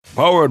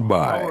Powered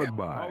by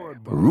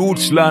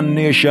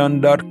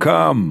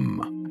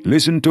RootslandNation.com.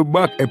 Listen to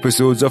back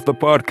episodes of the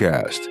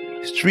podcast.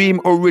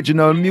 Stream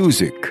original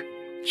music.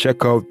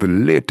 Check out the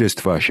latest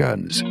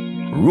fashions.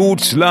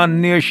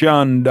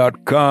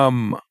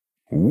 RootslandNation.com.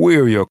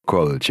 We're your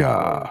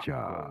culture.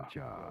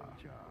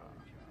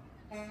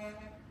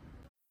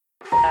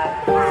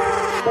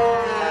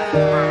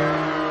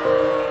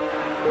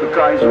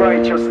 Because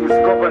righteousness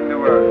govern the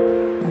world.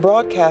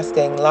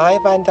 Broadcasting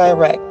live and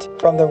direct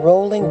from the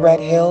rolling red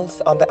hills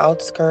on the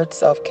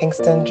outskirts of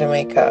Kingston,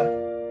 Jamaica.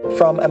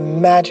 From a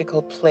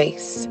magical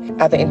place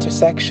at the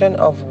intersection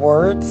of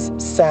words,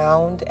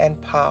 sound,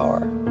 and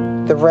power.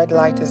 The red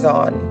light is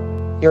on.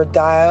 Your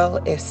dial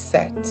is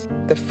set.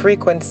 The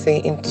frequency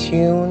in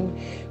tune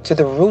to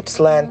the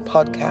Rootsland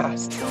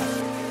podcast.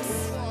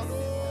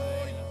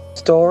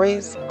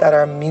 Stories that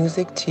are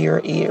music to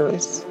your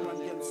ears.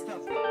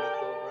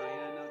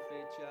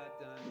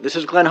 This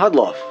is Glenn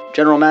Hudloff,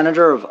 General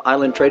Manager of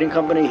Island Trading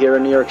Company here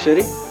in New York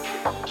City.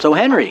 So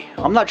Henry,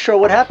 I'm not sure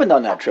what happened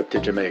on that trip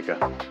to Jamaica.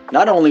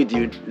 Not only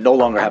do you no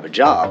longer have a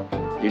job,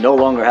 you no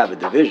longer have a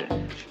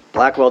division.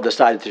 Blackwell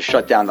decided to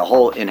shut down the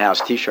whole in-house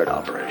t-shirt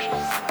operation.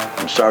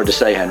 I'm sorry to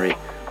say, Henry,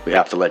 we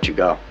have to let you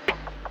go.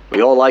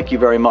 We all like you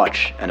very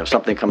much, and if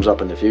something comes up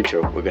in the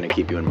future, we're going to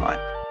keep you in mind.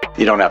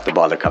 You don't have to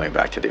bother coming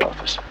back to the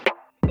office.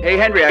 Hey,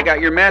 Henry, I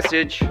got your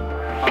message.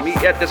 I'll meet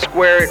you at the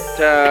square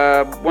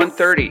at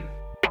 1:30.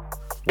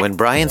 When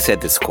Brian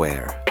said the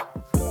square,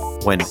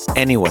 when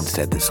anyone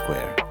said the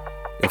square,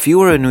 if you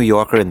were a New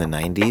Yorker in the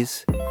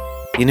 90s,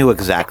 you knew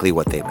exactly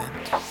what they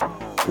meant.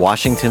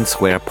 Washington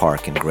Square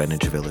Park in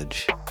Greenwich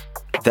Village.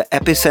 The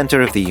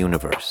epicenter of the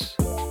universe,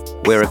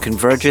 where a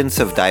convergence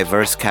of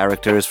diverse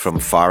characters from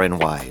far and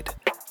wide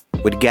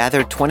would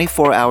gather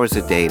 24 hours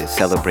a day to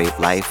celebrate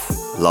life,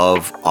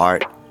 love,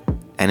 art,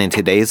 and in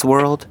today's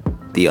world,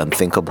 the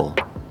unthinkable.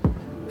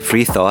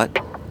 Free thought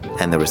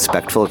and the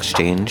respectful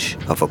exchange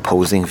of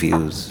opposing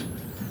views.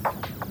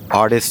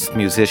 Artists,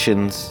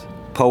 musicians,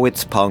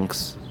 poets,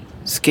 punks,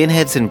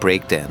 skinheads, and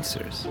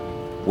breakdancers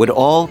would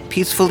all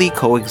peacefully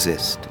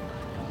coexist.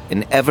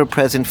 An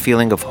ever-present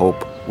feeling of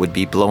hope would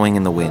be blowing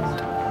in the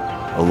wind,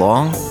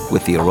 along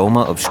with the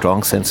aroma of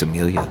strong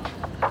sensibilia,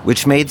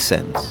 which made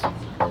sense,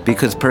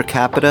 because per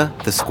capita,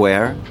 the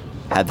square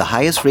had the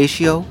highest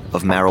ratio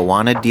of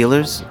marijuana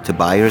dealers to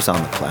buyers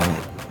on the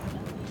planet.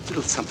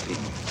 Little something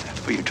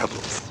for your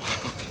troubles.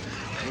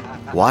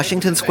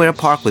 Washington Square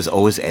Park was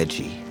always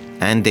edgy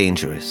and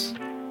dangerous.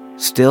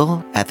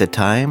 Still, at the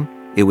time,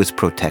 it was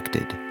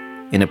protected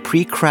in a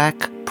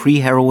pre-crack,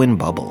 pre-heroin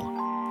bubble,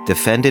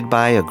 defended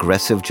by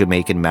aggressive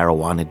Jamaican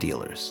marijuana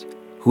dealers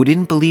who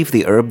didn't believe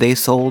the herb they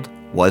sold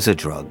was a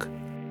drug.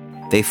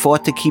 They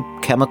fought to keep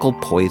chemical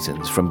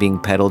poisons from being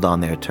peddled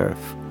on their turf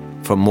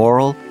for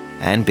moral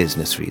and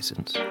business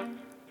reasons.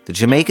 The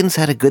Jamaicans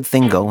had a good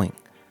thing going,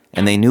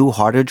 and they knew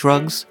harder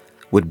drugs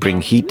would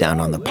bring heat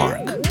down on the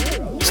park.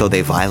 So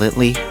they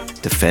violently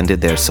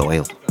defended their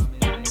soil.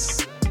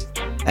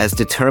 As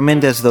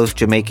determined as those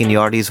Jamaican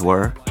yardies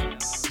were,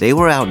 they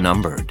were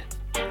outnumbered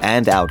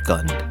and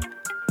outgunned.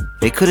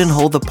 They couldn't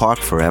hold the park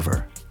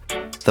forever.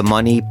 The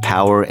money,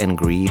 power, and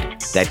greed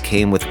that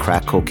came with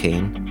crack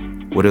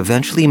cocaine would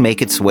eventually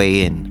make its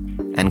way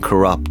in and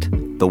corrupt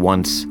the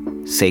once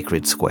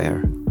sacred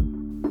square.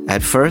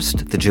 At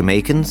first, the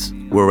Jamaicans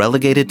were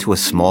relegated to a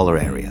smaller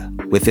area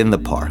within the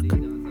park,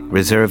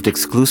 reserved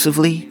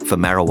exclusively for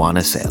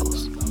marijuana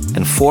sales,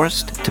 and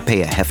forced to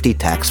pay a hefty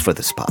tax for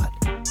the spot.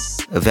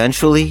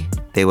 Eventually,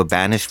 they were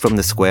banished from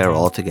the square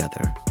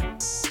altogether.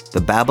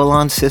 The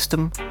Babylon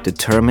system,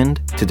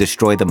 determined to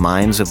destroy the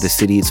minds of the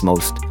city's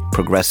most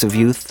progressive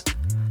youth,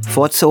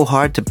 fought so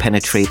hard to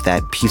penetrate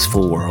that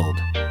peaceful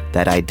world,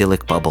 that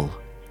idyllic bubble.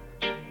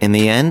 In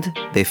the end,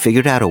 they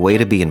figured out a way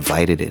to be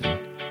invited in.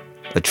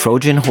 A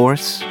Trojan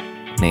horse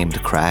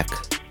named crack.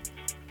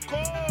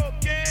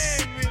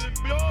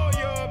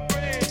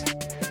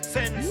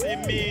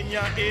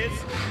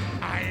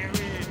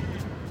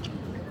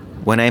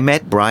 When I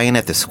met Brian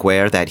at the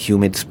square that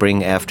humid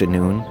spring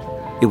afternoon,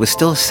 it was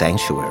still a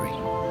sanctuary,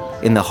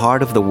 in the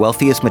heart of the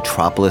wealthiest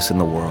metropolis in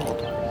the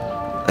world.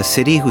 A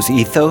city whose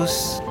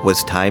ethos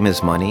was time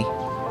is money,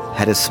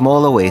 had a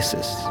small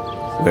oasis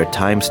where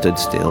time stood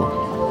still,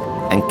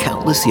 and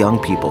countless young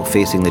people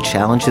facing the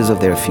challenges of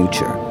their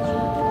future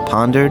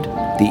pondered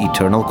the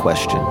eternal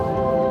question.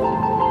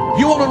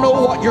 You want to know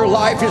what your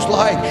life is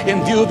like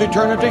in view of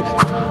eternity?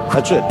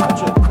 That's it.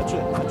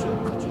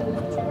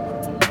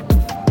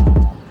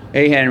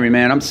 Hey, Henry,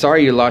 man, I'm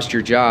sorry you lost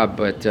your job,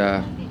 but,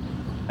 I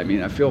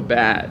feel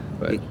bad,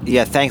 but...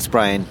 Yeah, thanks,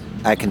 Brian.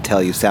 I can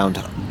tell you sound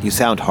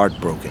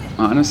heartbroken.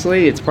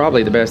 Honestly, it's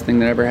probably the best thing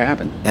that ever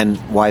happened. And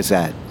why's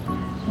that?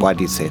 Why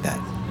do you say that?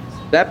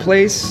 That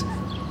place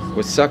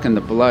was sucking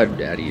the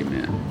blood out of you,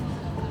 man.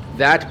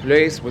 That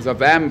place was a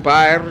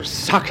vampire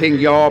sucking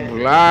your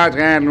blood,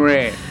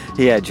 Henry.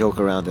 Yeah, joke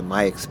around at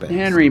my expense.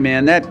 Henry,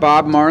 man, that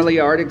Bob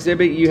Marley art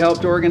exhibit you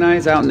helped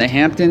organize out in the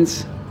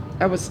Hamptons,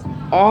 that was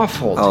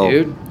awful,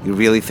 dude. You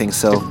really think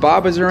so? If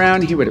Bob was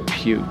around, he would have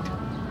puked.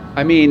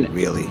 I mean,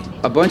 Really?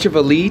 a bunch of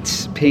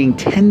elites paying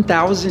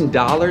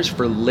 $10,000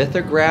 for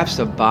lithographs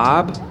of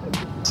Bob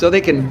so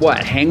they can,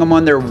 hang them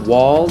on their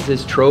walls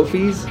as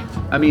trophies?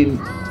 I mean,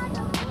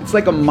 it's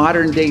like a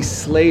modern-day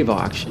slave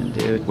auction,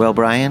 dude. Well,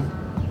 Brian,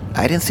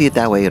 I didn't see it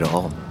that way at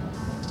all.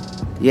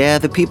 Yeah,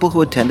 the people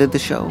who attended the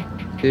show,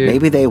 Dude,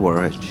 maybe they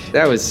were rich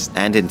That was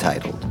and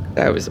entitled.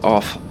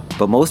 awful.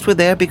 But most were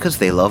there because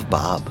they love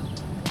Bob.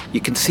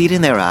 You can see it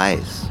in their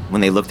eyes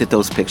when they looked at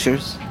those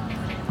pictures.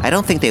 I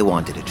don't think they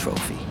wanted a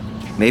trophy.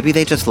 Maybe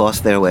they just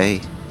lost their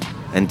way,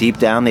 and deep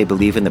down they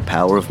believe in the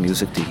power of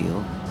music to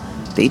heal.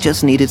 They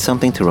just needed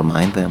something to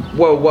remind them.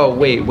 Whoa,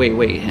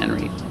 wait,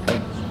 Henry.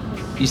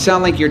 You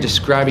sound like you're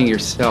describing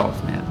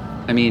yourself, man.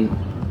 I mean,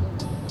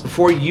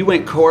 before you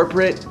went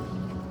corporate,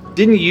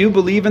 didn't you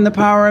believe in the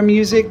power of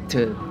music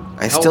to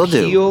I help still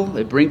do. heal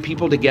and bring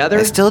people together?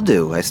 I still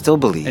do. I still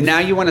believe. And now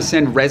you want to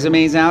send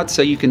resumes out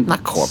so you can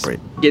Not corporate.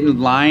 Get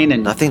in line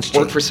and Nothing's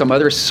work changed. for some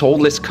other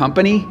soulless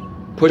company,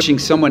 pushing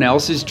someone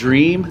else's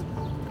dream?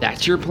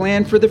 That's your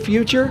plan for the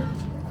future?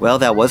 Well,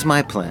 that was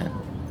my plan.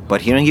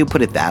 But hearing you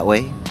put it that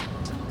way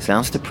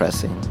sounds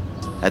depressing.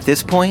 At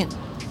this point,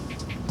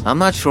 I'm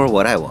not sure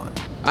what I want.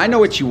 I know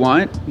what you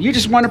want. You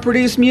just want to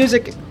produce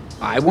music.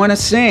 I want to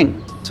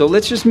sing. So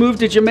let's just move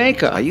to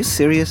Jamaica. Are you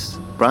serious?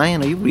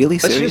 Brian, are you really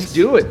Let's serious? just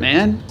do it,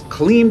 man.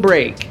 Clean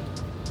break.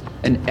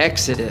 An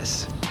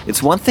exodus.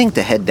 It's one thing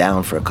to head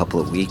down for a couple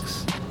of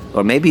weeks,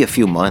 or maybe a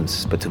few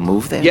months, but to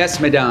move there? Yes,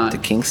 madame. To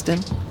Kingston?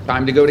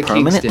 Time to go to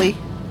Permanently?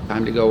 Kingston.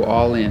 Time to go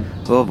all in.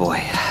 Oh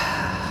boy.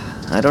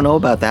 I don't know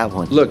about that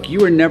one. Look, you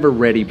were never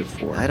ready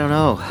before. I don't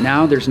know.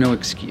 Now there's no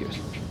excuse.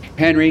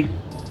 Henry,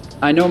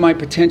 I know my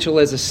potential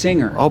as a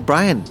singer. Oh,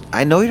 Brian,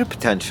 I know your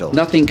potential.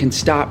 Nothing can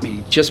stop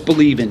me. Just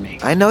believe in me.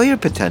 I know your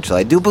potential.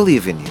 I do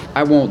believe in you.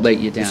 I won't let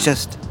you down. It's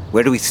just,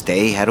 where do we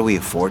stay? How do we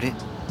afford it?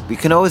 We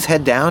can always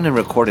head down and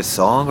record a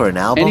song or an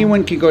album.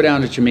 Anyone can go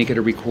down to Jamaica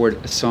to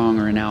record a song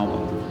or an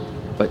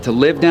album. But to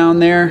live down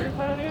there,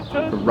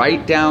 to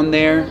write down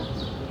there,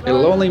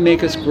 it'll only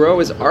make us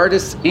grow as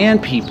artists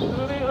and people.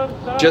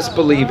 Just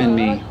believe in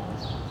me.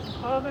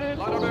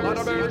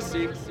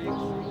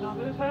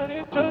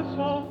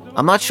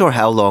 I'm not sure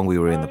how long we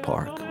were in the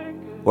park,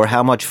 or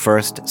how much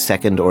first,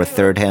 second, or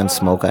third-hand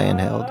smoke I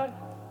inhaled.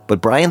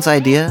 But Brian's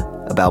idea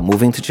about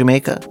moving to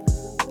Jamaica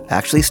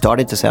actually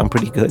started to sound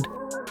pretty good.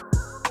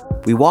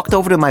 We walked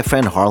over to my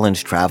friend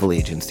Harlan's travel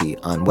agency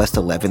on West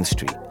 11th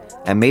Street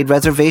and made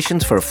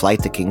reservations for a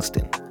flight to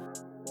Kingston.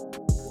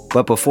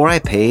 But before I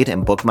paid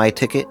and booked my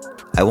ticket,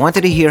 I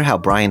wanted to hear how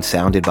Brian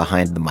sounded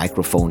behind the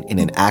microphone in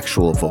an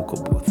actual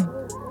vocal booth,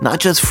 not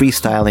just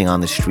freestyling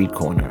on the street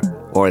corner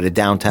or at a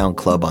downtown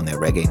club on their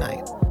reggae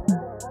night.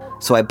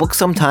 So I booked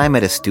some time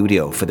at a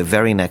studio for the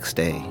very next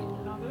day.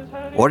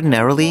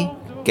 Ordinarily,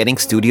 getting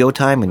studio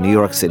time in New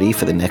York City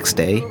for the next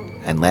day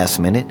and last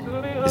minute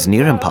is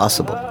near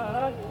impossible.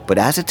 But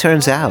as it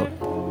turns out,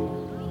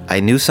 I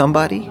knew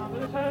somebody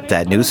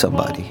that knew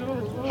somebody.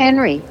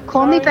 Henry,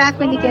 call me back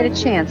when you get a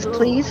chance,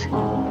 please.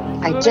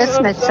 I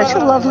just met such a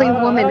lovely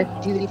woman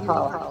at the beauty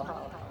parlor.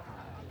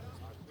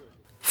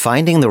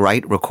 Finding the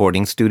right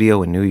recording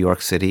studio in New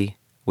York City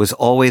was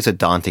always a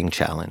daunting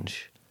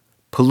challenge.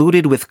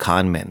 Polluted with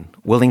con men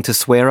willing to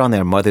swear on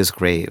their mother's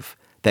grave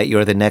that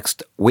you're the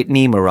next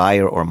Whitney,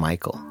 Mariah, or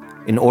Michael,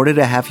 in order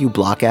to have you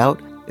block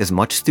out as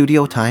much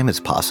studio time as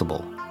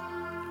possible.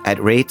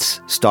 At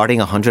rates starting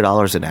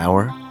 $100 an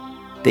hour,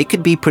 they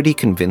could be pretty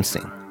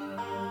convincing.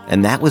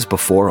 And that was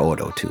before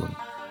Auto-Tune.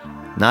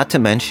 Not to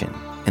mention,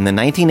 in the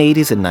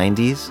 1980s and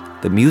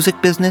 90s, the music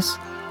business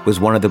was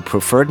one of the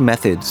preferred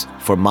methods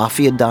for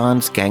mafia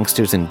dons,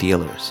 gangsters, and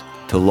dealers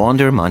to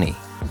launder money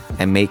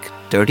and make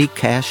dirty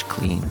cash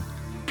clean.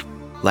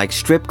 Like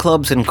strip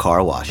clubs and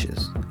car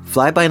washes,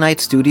 fly-by-night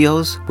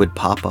studios would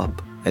pop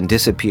up and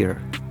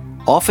disappear,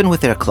 often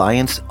with their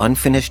clients'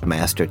 unfinished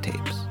master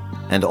tapes,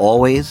 and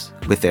always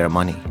with their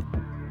money.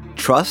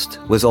 Trust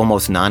was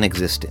almost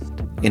non-existent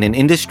in an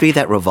industry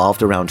that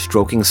revolved around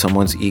stroking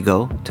someone's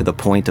ego to the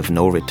point of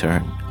no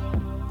return.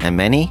 And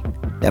many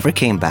never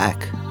came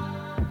back.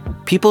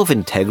 People of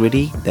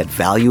integrity that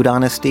valued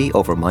honesty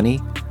over money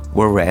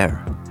were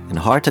rare and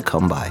hard to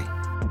come by.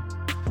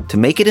 To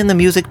make it in the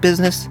music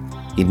business,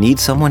 you need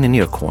someone in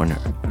your corner,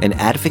 an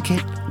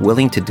advocate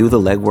willing to do the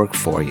legwork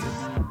for you.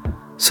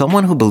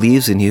 Someone who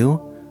believes in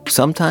you,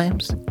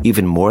 sometimes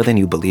even more than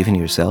you believe in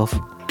yourself.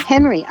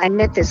 Henry, I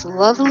met this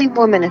lovely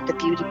woman at the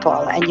beauty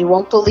parlor, and you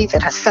won't believe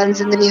it, her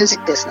son's in the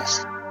music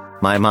business.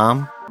 My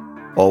mom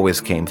always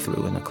came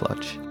through in the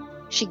clutch.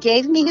 She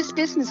gave me his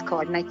business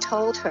card, and I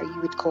told her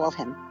you would call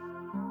him.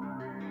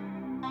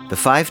 The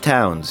Five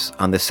Towns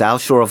on the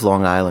south shore of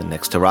Long Island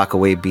next to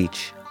Rockaway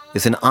Beach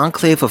is an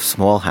enclave of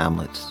small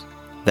hamlets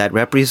that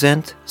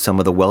represent some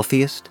of the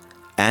wealthiest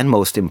and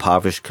most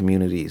impoverished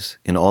communities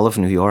in all of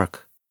New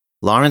York.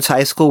 Lawrence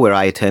High School, where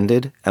I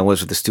attended and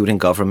was the student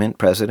government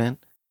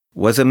president,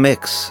 was a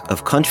mix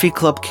of country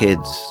club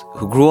kids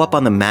who grew up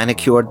on the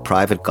manicured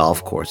private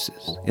golf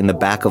courses in the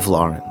back of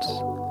Lawrence,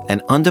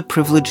 and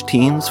underprivileged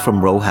teens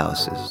from row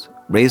houses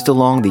raised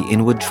along the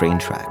Inwood train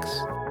tracks.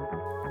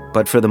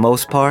 But for the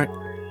most part,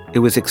 It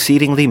was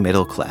exceedingly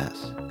middle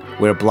class,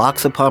 where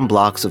blocks upon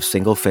blocks of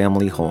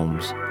single-family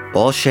homes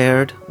all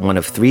shared one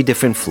of 3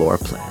 different floor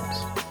plans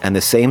and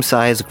the same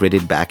size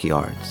gridded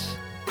backyards.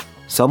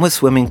 Some with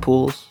swimming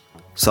pools,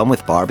 some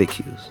with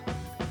barbecues.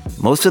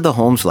 Most of the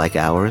homes like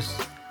ours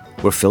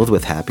were filled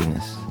with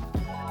happiness.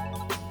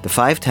 The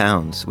Five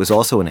Towns was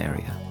also an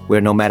area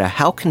where no matter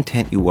how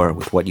content you were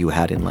with what you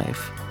had in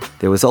life,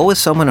 there was always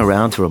someone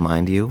around to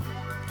remind you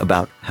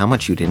about how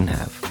much you didn't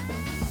have.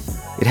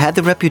 It had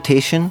the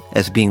reputation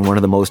as being one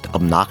of the most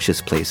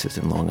obnoxious places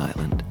in Long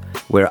Island,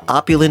 where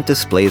opulent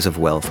displays of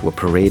wealth were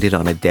paraded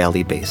on a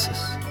daily basis,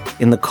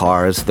 in the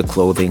cars, the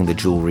clothing, the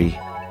jewelry,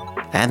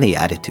 and the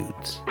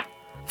attitudes.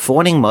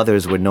 Fawning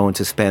mothers were known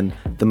to spend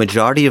the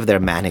majority of their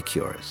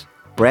manicures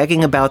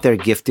bragging about their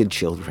gifted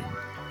children,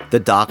 the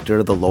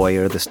doctor, the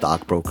lawyer, the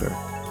stockbroker,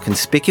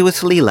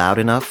 conspicuously loud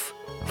enough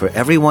for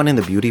everyone in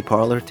the beauty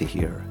parlor to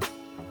hear.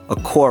 A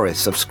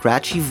chorus of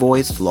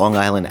scratchy-voiced Long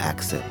Island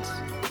accents,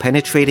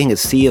 penetrating a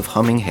sea of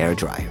humming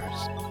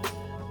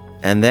hairdryers.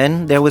 And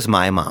then there was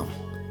my mom,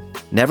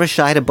 never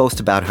shy to boast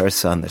about her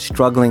son, the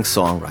struggling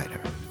songwriter,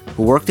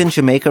 who worked in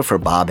Jamaica for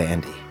Bob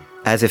Andy,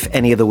 as if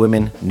any of the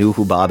women knew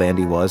who Bob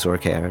Andy was or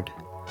cared.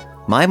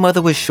 My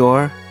mother was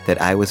sure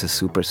that I was a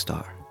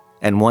superstar,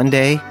 and one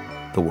day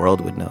the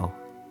world would know.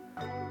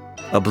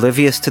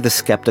 Oblivious to the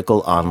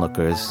skeptical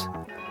onlookers,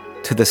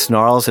 to the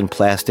snarls and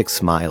plastic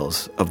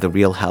smiles of the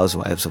Real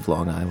Housewives of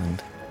Long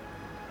Island.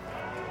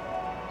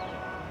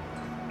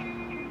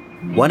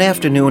 One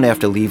afternoon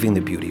after leaving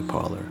the beauty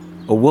parlor,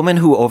 a woman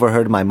who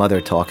overheard my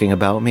mother talking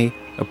about me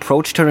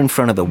approached her in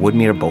front of the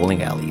Woodmere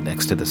bowling alley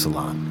next to the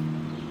salon.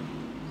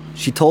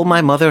 She told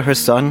my mother her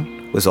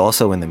son was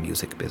also in the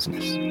music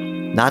business,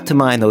 not to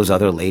mind those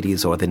other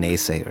ladies or the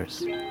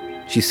naysayers.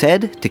 She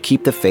said to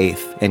keep the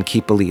faith and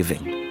keep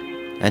believing,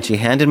 and she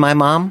handed my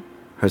mom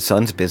her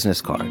son's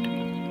business card.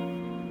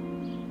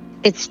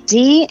 It's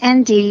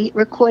D&D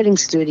Recording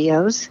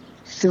Studios,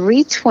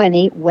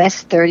 320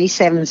 West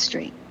 37th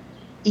Street.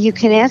 You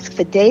can ask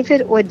for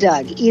David or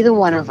Doug, either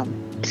one of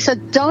them. So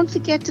don't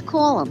forget to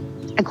call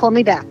them and call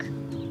me back.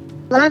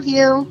 Love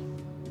you.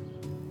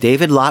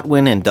 David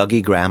Lotwin and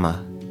Dougie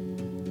Grama,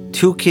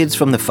 2 kids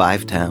from the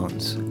Five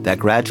Towns that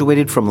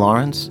graduated from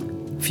Lawrence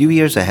a few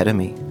years ahead of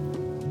me.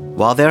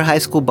 While their high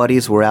school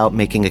buddies were out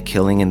making a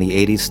killing in the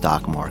 80s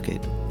stock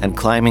market and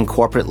climbing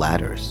corporate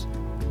ladders,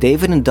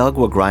 David and Doug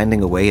were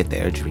grinding away at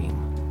their dream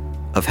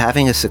of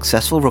having a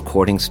successful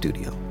recording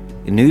studio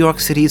in New York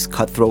City's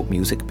cutthroat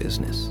music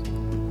business.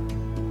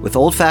 With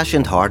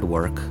old-fashioned hard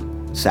work,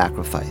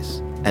 sacrifice,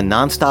 and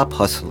nonstop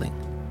hustling,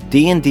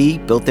 D&D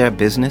built their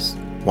business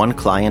one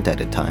client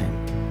at a time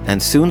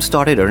and soon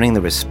started earning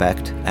the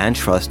respect and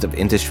trust of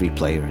industry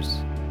players.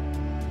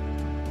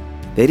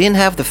 They didn't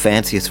have the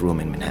fanciest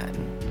room in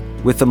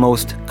Manhattan, with the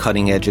most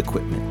cutting-edge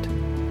equipment,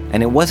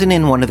 and it wasn't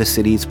in one of the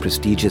city's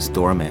prestigious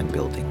doorman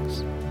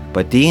buildings.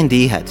 But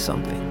D&D had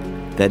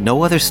something that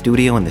no other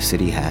studio in the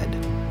city had.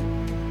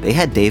 They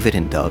had David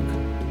and Doug.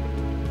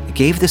 It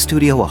gave the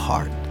studio a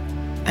heart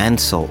and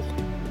soul,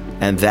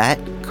 and that,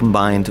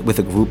 combined with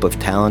a group of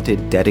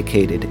talented,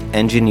 dedicated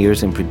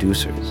engineers and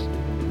producers,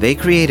 they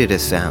created a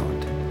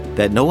sound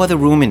that no other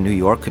room in New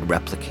York could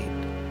replicate.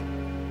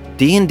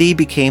 D&D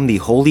became the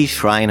holy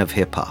shrine of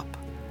hip-hop,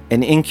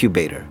 an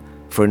incubator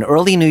for an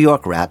early New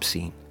York rap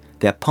scene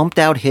that pumped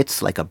out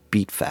hits like a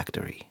beat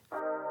factory.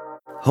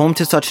 Home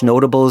to such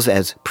notables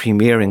as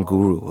Premier and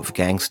Guru of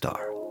Gang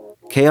Starr,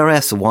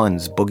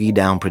 KRS-One's Boogie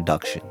Down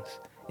Productions,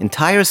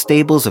 entire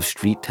stables of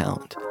street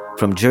talent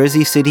from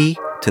Jersey City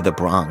to the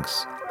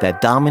Bronx that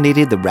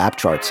dominated the rap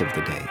charts of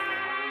the day,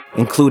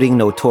 including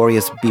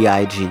Notorious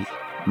B.I.G.,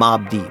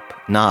 Mobb Deep,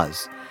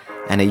 Nas,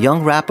 and a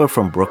young rapper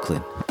from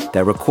Brooklyn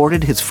that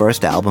recorded his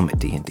first album at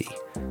D&D,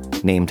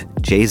 named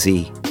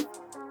Jay-Z.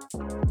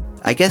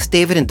 I guess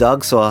David and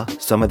Doug saw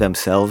some of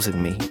themselves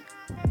in me.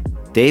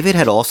 David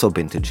had also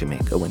been to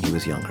Jamaica when he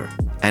was younger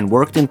and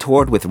worked and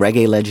toured with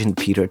reggae legend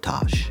Peter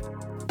Tosh.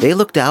 They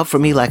looked out for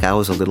me like I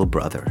was a little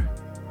brother.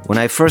 When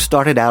I first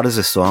started out as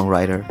a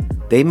songwriter,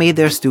 they made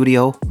their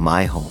studio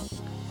my home,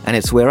 and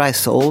it's where I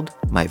sold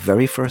my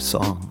very first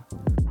song.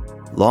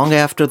 Long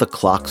after the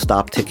clock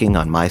stopped ticking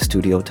on my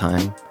studio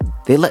time,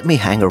 they let me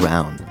hang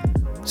around,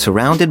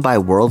 surrounded by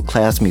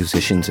world-class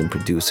musicians and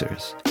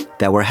producers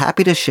that were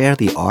happy to share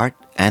the art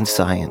and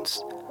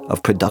science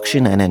of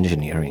production and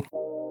engineering.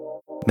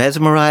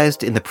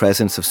 Mesmerized in the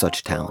presence of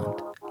such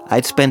talent,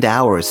 I'd spend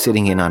hours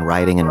sitting in on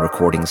writing and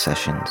recording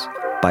sessions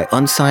by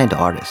unsigned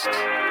artists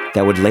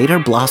that would later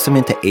blossom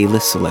into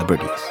A-list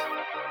celebrities.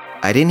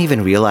 I didn't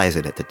even realize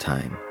it at the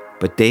time,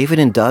 but David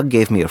and Doug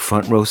gave me a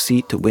front row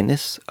seat to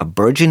witness a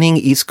burgeoning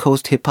East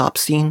Coast hip-hop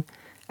scene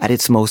at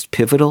its most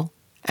pivotal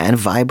and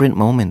vibrant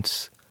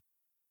moments.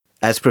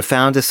 As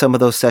profound as some of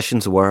those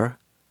sessions were,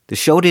 the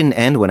show didn't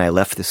end when I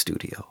left the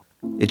studio.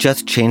 It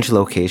just changed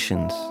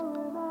locations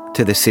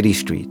to the city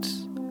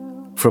streets,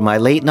 from my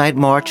late-night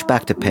march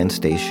back to Penn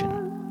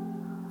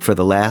Station, for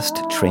the last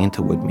train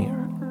to Woodmere.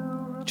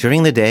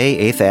 During the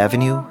day, 8th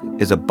Avenue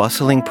is a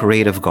bustling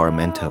parade of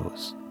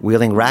garmentos,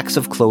 wheeling racks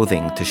of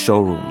clothing to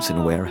showrooms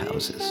and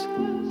warehouses,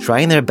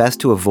 trying their best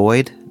to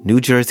avoid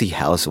New Jersey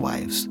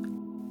housewives,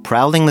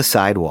 prowling the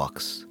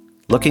sidewalks,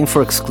 looking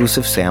for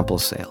exclusive sample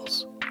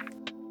sales.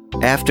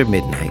 After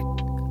midnight,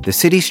 the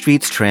city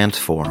streets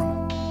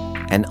transform.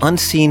 An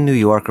unseen New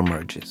York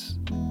emerges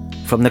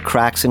from the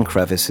cracks and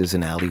crevices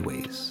and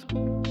alleyways.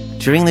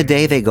 During the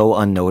day, they go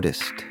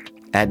unnoticed.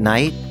 At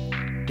night,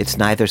 it's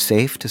neither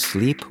safe to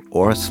sleep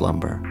or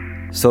slumber.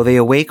 So they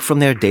awake from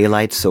their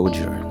daylight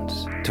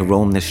sojourns to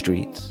roam the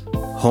streets,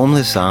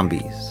 homeless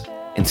zombies,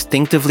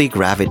 instinctively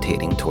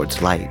gravitating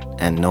towards light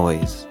and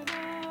noise,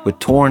 with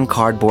torn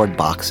cardboard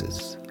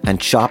boxes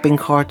and shopping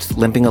carts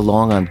limping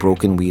along on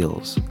broken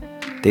wheels.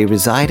 They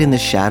reside in the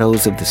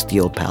shadows of the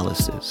steel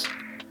palaces,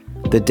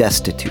 the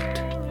destitute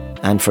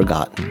and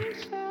forgotten.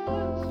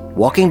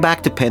 Walking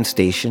back to Penn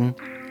Station,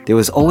 there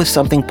was always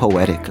something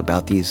poetic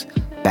about these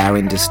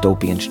barren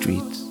dystopian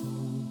streets.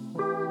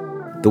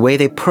 The way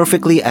they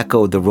perfectly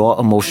echoed the raw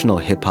emotional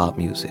hip-hop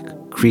music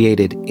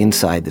created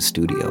inside the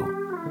studio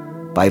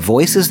by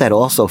voices that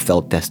also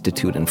felt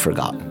destitute and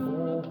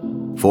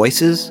forgotten.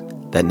 Voices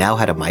that now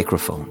had a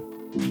microphone.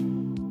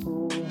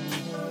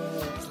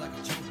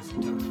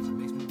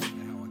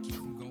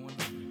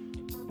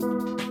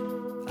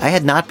 I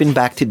had not been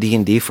back to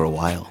D&D for a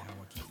while,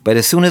 but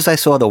as soon as I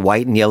saw the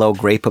white and yellow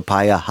gray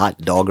papaya hot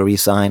doggery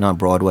sign on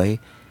Broadway,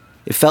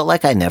 it felt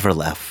like I never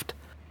left.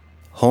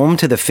 Home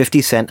to the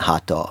 50-cent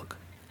hot dog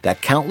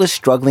that countless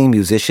struggling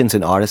musicians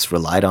and artists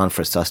relied on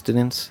for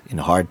sustenance in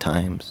hard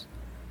times.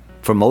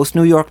 For most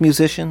New York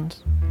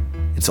musicians,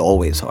 it's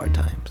always hard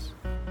times.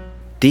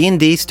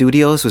 D&D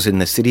Studios was in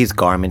the city's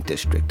garment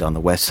district on the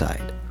west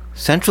side,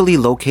 centrally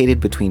located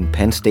between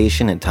Penn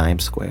Station and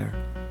Times Square.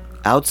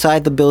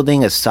 Outside the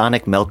building, a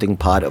sonic melting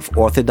pot of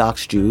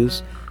Orthodox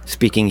Jews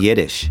speaking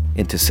Yiddish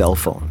into cell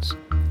phones,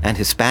 and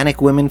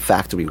Hispanic women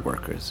factory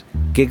workers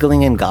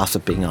giggling and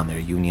gossiping on their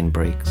union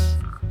breaks.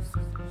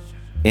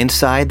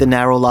 Inside the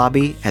narrow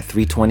lobby at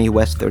 320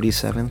 West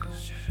 37th,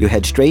 you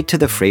head straight to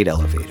the freight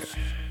elevator,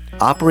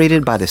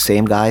 operated by the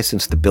same guy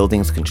since the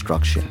building's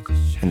construction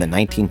in the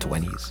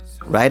 1920s.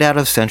 Right out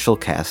of central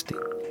casting,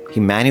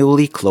 he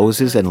manually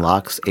closes and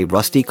locks a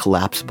rusty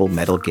collapsible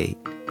metal gate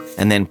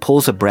and then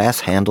pulls a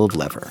brass-handled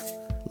lever,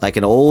 like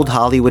an old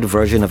Hollywood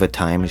version of a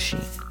time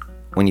machine.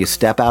 When you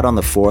step out on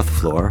the 4th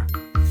floor,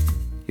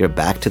 you're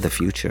back to the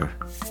future.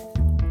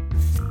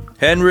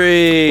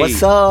 Henry!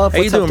 What's up? How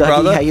you doing, Dougie?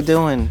 brother? How you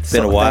doing?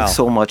 Been a while. Thanks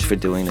so much for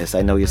doing this.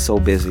 I know you're so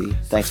busy.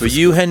 Thanks for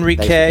you, Henry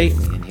K. Thanks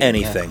for getting me in here.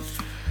 Anything. Yeah.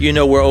 You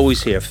know we're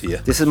always here for you.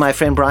 This is my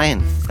friend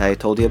Brian I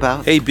told you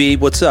about. Hey, B,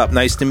 what's up?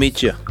 Nice to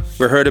meet you.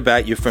 We heard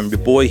about you from your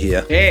boy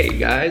here. Hey,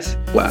 guys.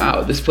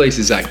 Wow, this place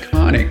is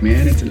iconic,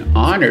 man. It's an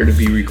honor to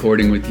be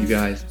recording with you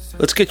guys.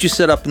 Let's get you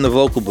set up in the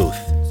vocal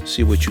booth.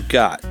 See what you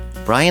got.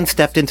 Brian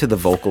stepped into the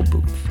vocal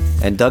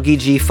booth, and Dougie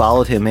G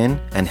followed him in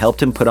and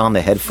helped him put on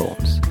the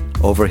headphones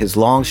over his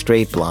long,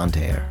 straight blonde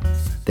hair.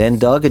 Then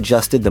Doug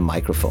adjusted the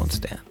microphone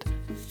stand,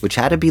 which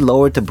had to be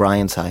lowered to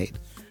Brian's height,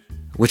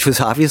 which was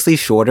obviously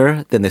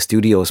shorter than the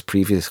studio's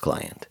previous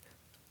client.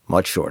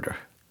 Much shorter.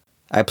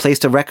 I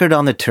placed a record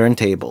on the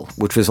turntable,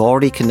 which was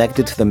already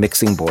connected to the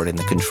mixing board in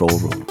the control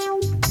room.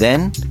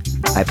 Then,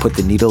 I put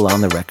the needle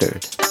on the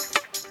record,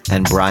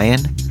 and Brian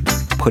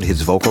put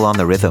his vocal on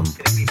the rhythm.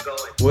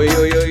 Yo,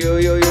 yo, yo, yo,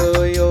 yo,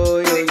 yo, yo,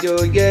 yo,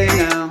 yo, yeah,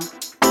 now.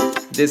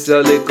 This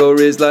a little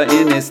Rizla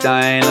in his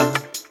style.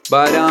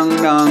 Ba-dang,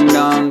 dang,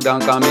 dang,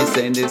 dang. Come me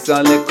say this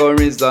a little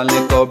Rizla,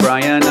 little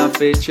Brian a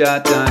fit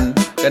chatting.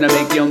 Gonna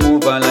make you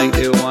move like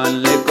the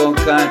one little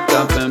cat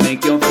up and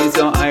make you feel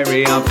so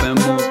irie up and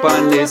move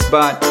on this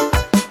spot.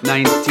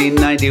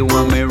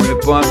 1991 me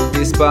rip up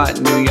this spot.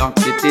 New York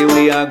City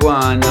we are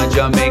going,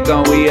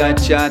 Jamaica we are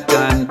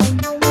chatting.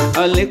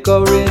 A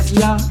little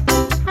Rizla,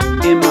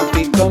 him a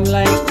become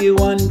like the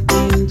one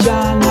in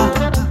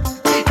Jana.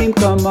 Him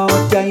come out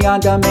the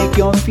yard and make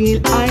you feel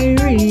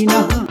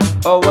Irina.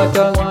 Oh, what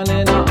a one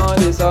in all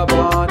this a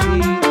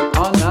party.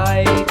 All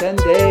night and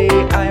day,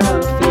 I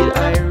want feel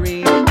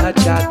Irina.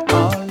 Chat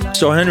all night.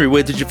 So, Henry,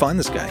 where did you find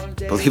this guy?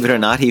 Believe it or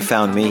not, he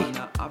found me.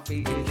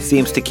 He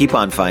seems to keep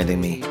on finding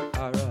me.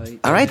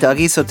 All right,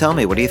 Dougie, so tell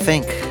me, what do you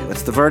think?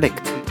 What's the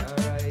verdict?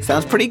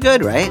 Sounds pretty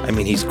good, right? I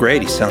mean, he's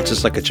great. He sounds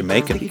just like a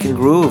Jamaican. He can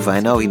groove, I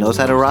know. He knows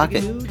how to rock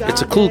it.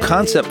 It's a cool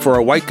concept for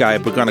a white guy,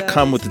 but gonna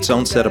come with its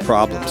own set of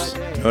problems.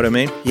 You know what I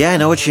mean? Yeah, I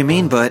know what you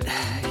mean, but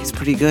he's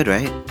pretty good,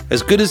 right?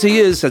 As good as he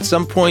is, at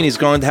some point he's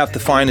going to have to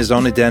find his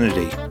own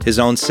identity, his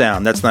own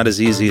sound. That's not as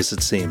easy as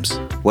it seems.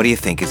 What do you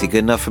think? Is he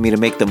good enough for me to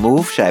make the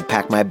move? Should I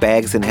pack my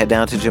bags and head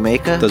down to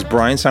Jamaica? Does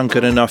Brian sound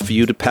good enough for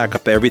you to pack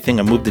up everything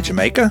and move to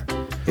Jamaica?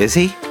 Is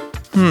he?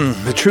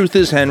 The truth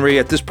is, Henry,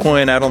 at this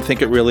point, I don't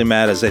think it really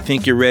matters. I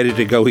think you're ready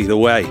to go either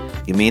way.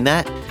 You mean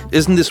that?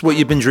 Isn't this what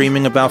you've been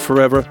dreaming about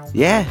forever?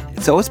 Yeah,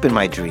 it's always been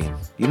my dream.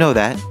 You know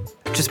that.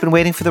 I've just been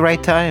waiting for the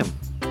right time.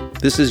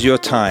 This is your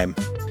time.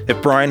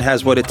 If Brian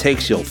has what it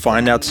takes, you'll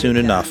find out soon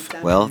enough.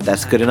 Well,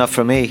 that's good enough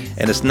for me.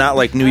 And it's not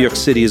like New York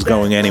City is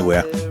going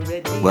anywhere.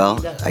 Well,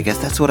 I guess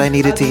that's what I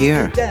needed to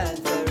hear.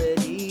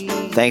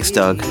 Thanks,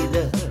 Doug.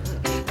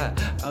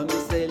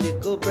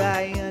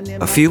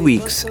 A few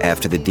weeks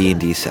after the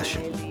D&D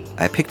session,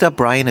 I picked up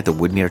Brian at the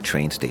Woodmere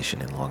train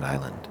station in Long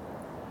Island.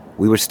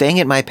 We were staying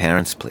at my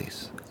parents'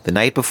 place the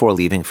night before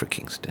leaving for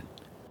Kingston.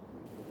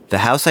 The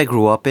house I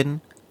grew up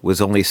in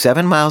was only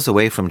 7 miles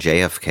away from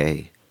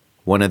JFK,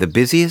 one of the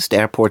busiest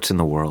airports in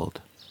the world.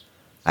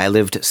 I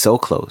lived so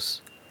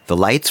close, the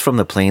lights from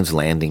the plane's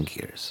landing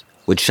gears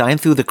would shine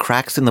through the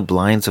cracks in the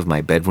blinds of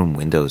my bedroom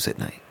windows at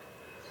night.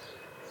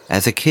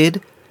 As a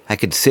kid, I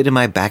could sit in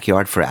my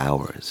backyard for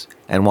hours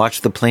and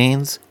watch the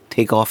planes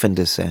take off and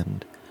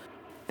descend.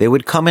 They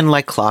would come in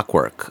like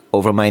clockwork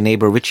over my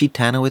neighbor Richie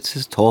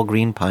Tanowitz's tall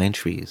green pine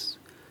trees.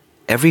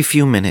 Every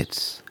few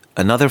minutes,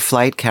 another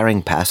flight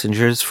carrying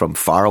passengers from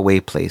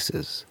faraway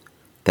places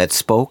that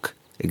spoke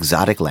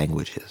exotic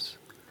languages.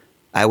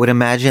 I would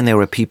imagine there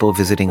were people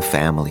visiting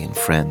family and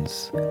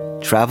friends,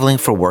 traveling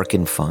for work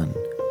and fun,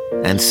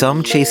 and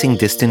some chasing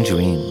distant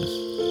dreams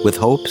with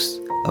hopes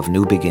of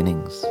new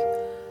beginnings.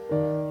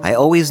 I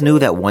always knew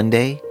that one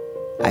day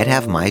I'd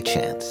have my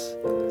chance.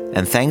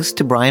 And thanks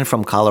to Brian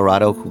from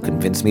Colorado who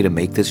convinced me to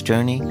make this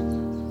journey,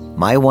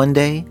 my one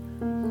day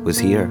was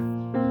here.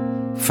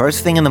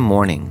 First thing in the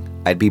morning,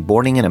 I'd be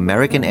boarding an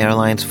American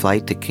Airlines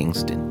flight to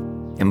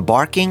Kingston,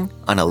 embarking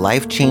on a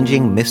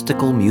life-changing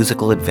mystical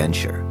musical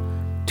adventure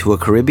to a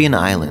Caribbean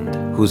island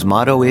whose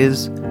motto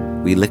is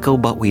Wiliko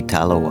but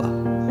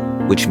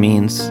Witaloa, which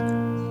means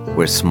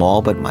we're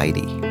small but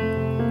mighty.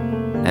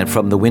 And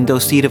from the window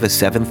seat of a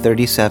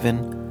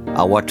 737,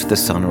 I'll watch the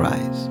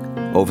sunrise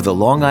over the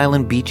Long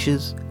Island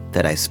beaches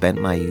that I spent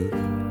my youth.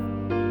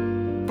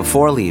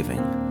 Before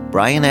leaving,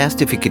 Brian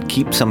asked if he could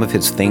keep some of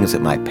his things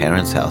at my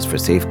parents' house for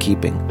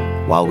safekeeping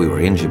while we were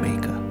in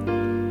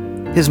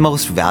Jamaica. His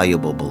most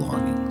valuable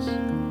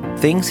belongings,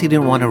 things he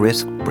didn't want to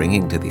risk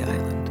bringing to the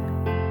island.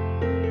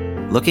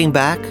 Looking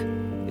back,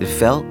 it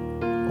felt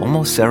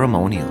almost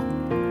ceremonial,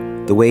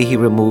 the way he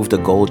removed a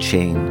gold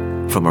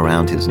chain from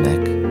around his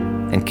neck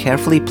and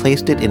carefully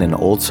placed it in an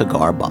old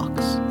cigar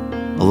box,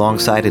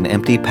 alongside an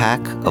empty pack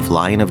of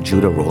Lion of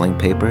Judah rolling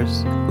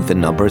papers with a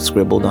number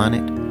scribbled on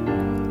it,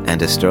 and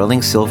a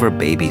sterling silver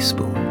baby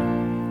spoon.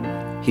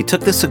 He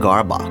took the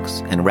cigar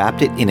box and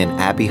wrapped it in an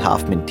Abby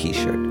Hoffman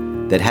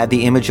t-shirt that had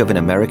the image of an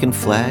American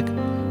flag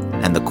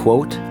and the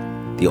quote,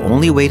 "The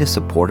only way to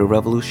support a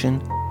revolution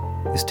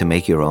is to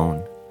make your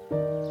own."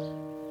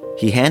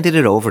 He handed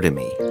it over to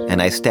me,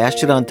 and I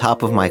stashed it on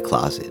top of my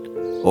closet,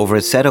 over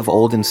a set of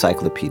old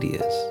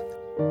encyclopedias.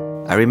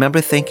 I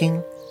remember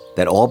thinking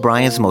that all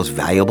Brian's most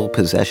valuable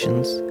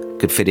possessions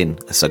could fit in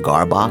a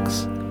cigar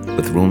box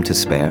with room to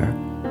spare,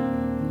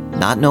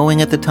 not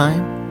knowing at the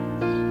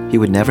time he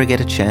would never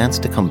get a chance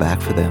to come back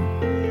for them.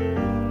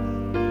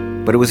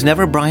 But it was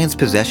never Brian's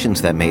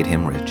possessions that made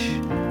him rich.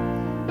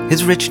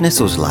 His richness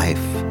was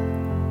life,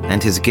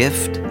 and his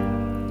gift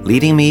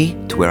leading me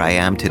to where I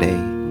am today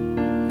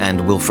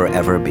and will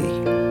forever be.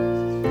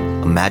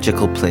 A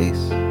magical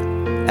place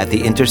at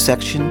the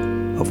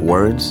intersection of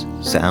words,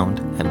 sound,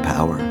 and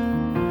power.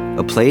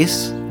 A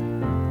place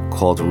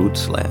called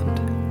Rootsland.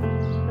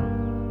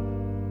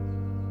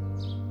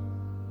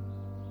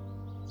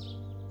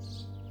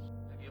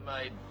 Have you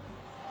made,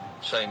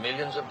 say,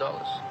 millions of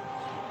dollars?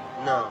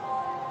 No.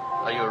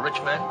 Are you a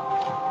rich man?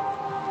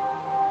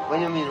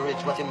 When you mean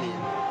rich, what do you mean?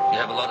 You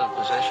have a lot of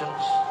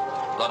possessions?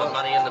 A lot of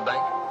money in the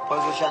bank?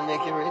 Position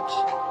make you rich?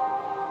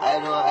 I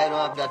don't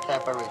have that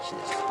type of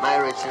richness. My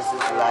richness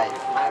is life.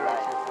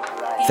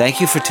 Thank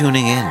you for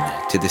tuning in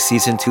to the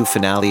Season 2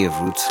 finale of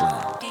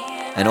Rootsland,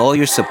 and all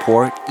your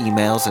support,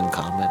 emails, and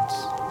comments.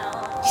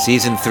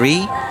 Season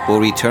 3 will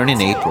return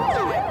in April,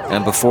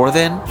 and before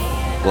then,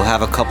 we'll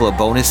have a couple of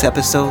bonus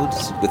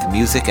episodes with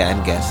music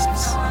and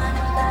guests.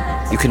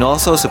 You can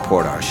also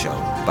support our show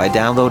by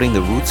downloading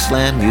the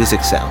Rootsland music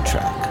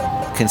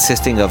soundtrack,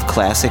 consisting of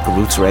classic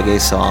roots reggae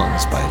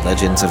songs by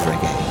legends of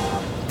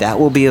reggae. That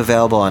will be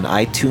available on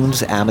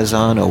iTunes,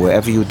 Amazon, or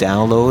wherever you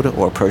download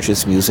or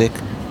purchase music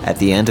at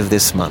the end of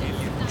this month.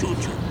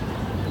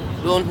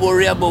 Don't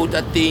worry about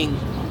a thing,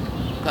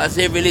 because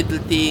every little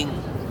thing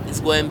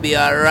is going to be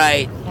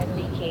alright.